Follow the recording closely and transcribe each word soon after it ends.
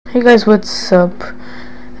Hey guys, what's up?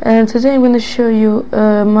 And today I'm going to show you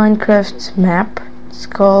a Minecraft map. It's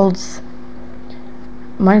called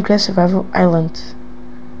Minecraft Survival Island.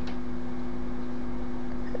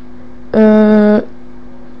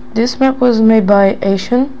 This map was made by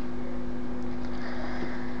Asian,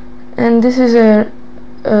 and this is a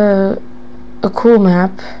cool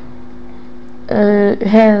map. You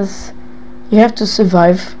have to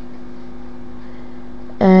survive,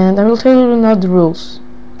 and I will tell you now the rules.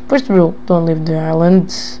 First rule, don't leave the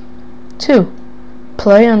island. 2.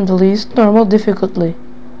 Play on the least normal difficulty.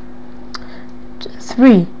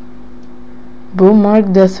 3.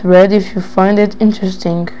 Bookmark the thread if you find it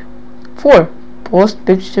interesting. 4. Post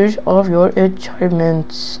pictures of your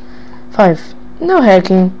achievements. 5. No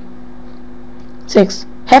hacking. 6.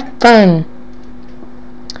 Have fun.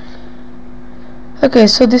 Okay,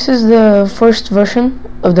 so this is the first version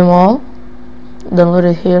of them all. Download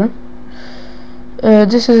it here.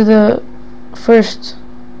 This is the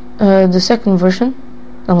second version.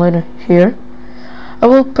 Download it here. I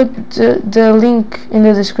will put the link in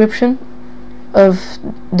the description of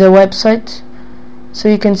the website so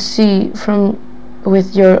you can see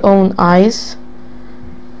with your own eyes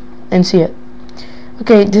and see it.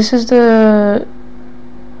 Okay, this is the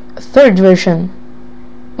third version.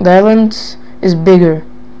 The island is bigger,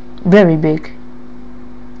 very big.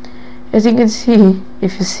 As you can see,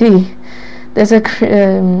 if you see, there's a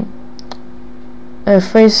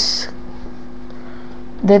face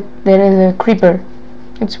that there is a creeper.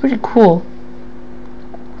 It's pretty cool.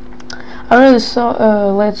 I already saw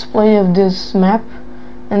a let's play of this map,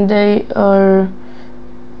 and they were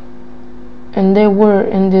in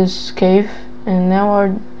this cave, and now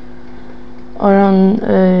are on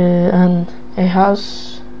a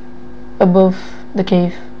house above the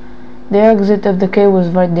cave. The exit of the cave was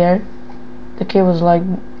right there. The cave was like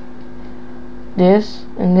this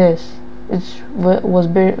and this. It was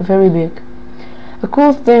very big. A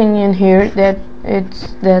cool thing in here that it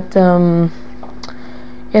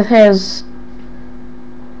has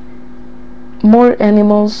more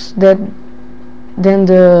animals than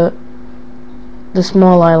the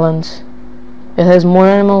small islands. It has more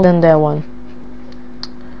animals than that one.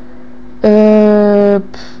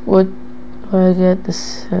 What I get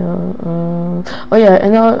this? Oh yeah,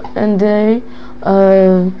 and they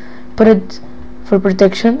put it for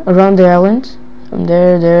protection around the island, from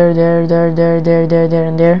there, and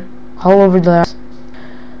there, all over the island.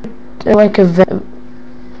 Like a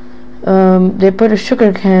they put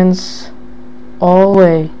sugar cans all the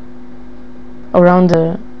way around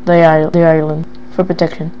the island for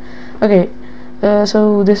protection. Okay,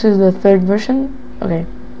 so this is the third version. Okay,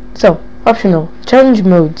 so optional challenge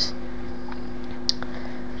modes.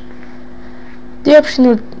 The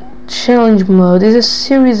optional challenge mode is a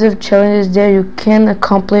series of challenges that you can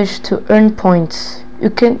accomplish to earn points. You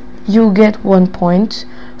get 1 point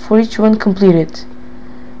for each one completed.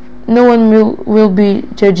 No one will be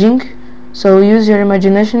judging, so use your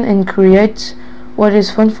imagination and create what is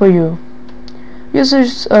fun for you.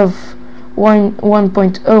 Users of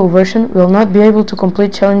 1.0 version will not be able to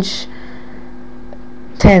complete challenge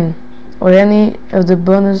 10 or any of the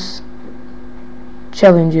bonus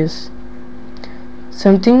challenges.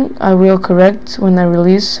 Something I will correct when I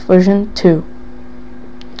release version 2.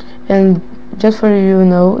 And just for you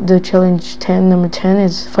know, the challenge number 10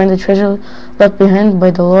 is find the treasure left behind by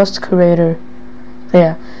the lost curator.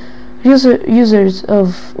 Yeah. Users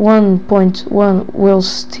of 1.1 will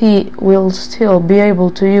still be able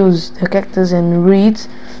to use the cactus and reeds,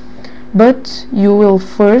 but you will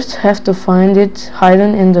first have to find it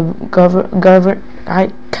hidden in the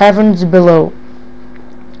caverns below.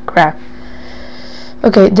 Crap.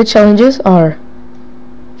 Okay, the challenges are: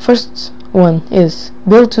 first one is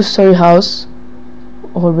build 2-story house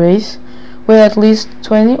or base with at least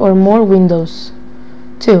 20 or more windows.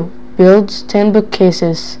 2. Build 10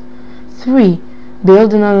 bookcases. 3.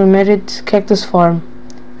 Build an automated cactus farm.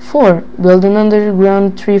 4. Build an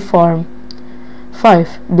underground tree farm.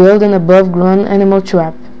 5. Build an above ground animal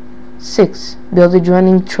trap. 6. Build a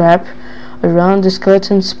drowning trap around the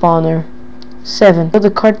skeleton spawner. 7. Build a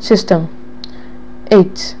cart system.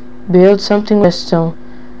 8. Build something with redstone.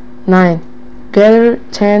 9. Gather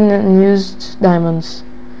 10 unused diamonds.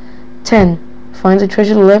 10. Find the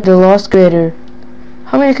treasure left the lost crater.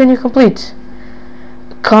 How many can you complete?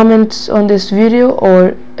 Comment on this video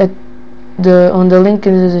or on the link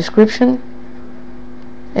in the description,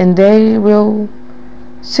 and they will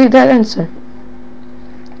see that answer.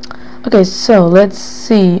 Okay, so let's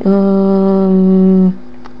see. Oh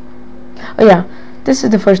yeah, this is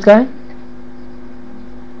the first guy.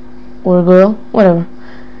 Or girl, whatever.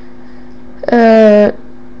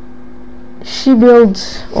 she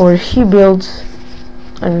builds, or he builds,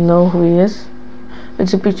 I don't know who he is.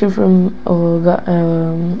 It's a picture from a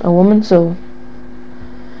woman, so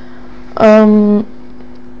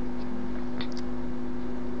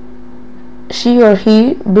she or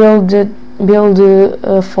he build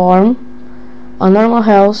a farm, a normal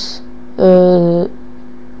house.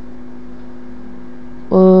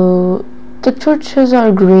 The torches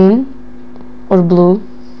are green or blue,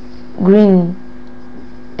 green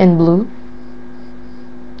and blue.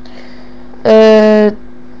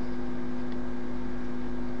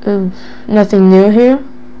 Nothing new here,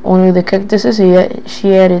 only the cactuses.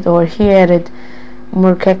 She added, or he added,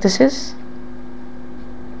 more cactuses.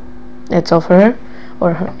 That's all for her,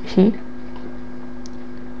 or he.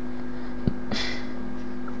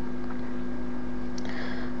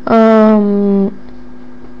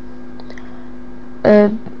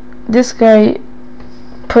 This guy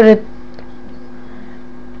put it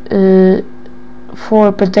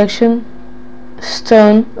for protection,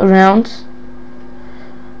 stone around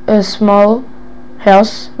a small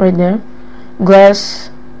house right there,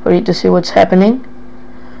 glass for you to see what's happening,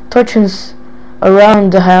 torches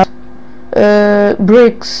around the house,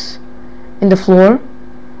 bricks in the floor,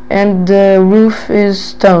 and the roof is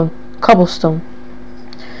stone, cobblestone.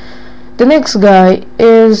 The next guy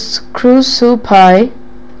is Crucial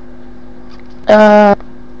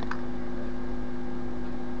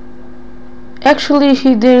actually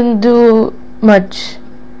he didn't do much.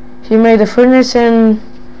 He made a furnace and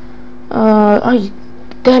oh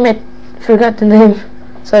damn it, forgot the name.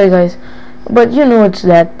 Sorry guys, but you know it's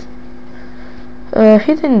that.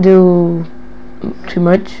 He didn't do too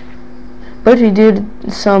much, but he did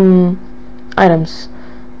some items.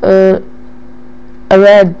 A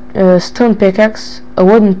red stone pickaxe, a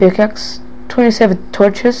wooden pickaxe, 27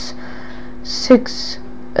 torches, 6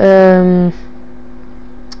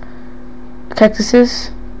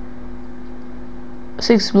 cactuses,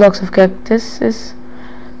 6 blocks of cactuses,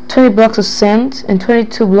 20 blocks of sand, and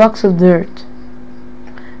 22 blocks of dirt.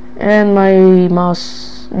 And my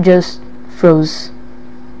mouse just froze.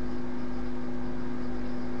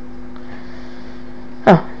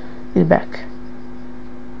 Oh, he's back.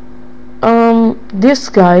 This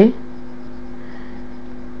guy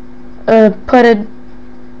put it.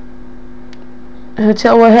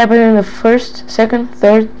 Tell what happened in the first, second,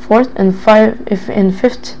 third, fourth, and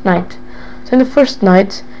fifth night. So in the first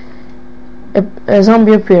night, a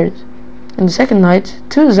zombie appeared. In the second night,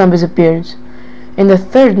 2 zombies appeared. In the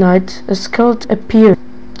third night, a skeleton appeared.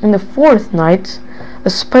 In the fourth night, a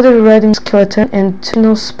spider riding skeleton and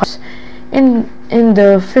 2 spiders. In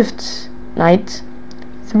the fifth night,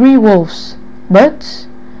 3 wolves. But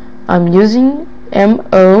I'm using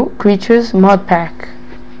MO Creatures mod pack.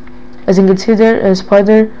 As you can see there, a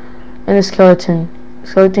spider and a skeleton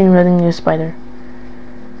riding a spider.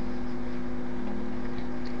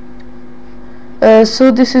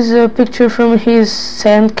 So this is a picture from his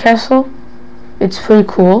sand castle. It's very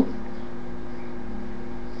cool.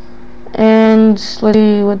 And let's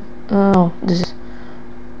see what. Oh, this is.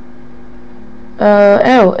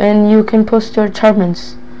 Oh, and you can post your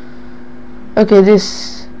achievements. Okay,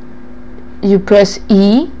 this. You press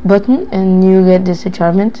E button and you get this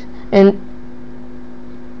achievement. And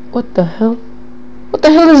what the hell? What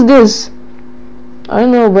the hell is this? I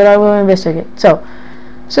don't know, but I will investigate. So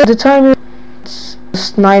the time is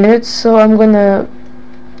 9 minutes, so I'm gonna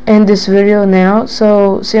end this video now.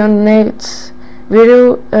 So see you on the next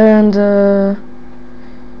video, and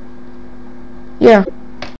yeah.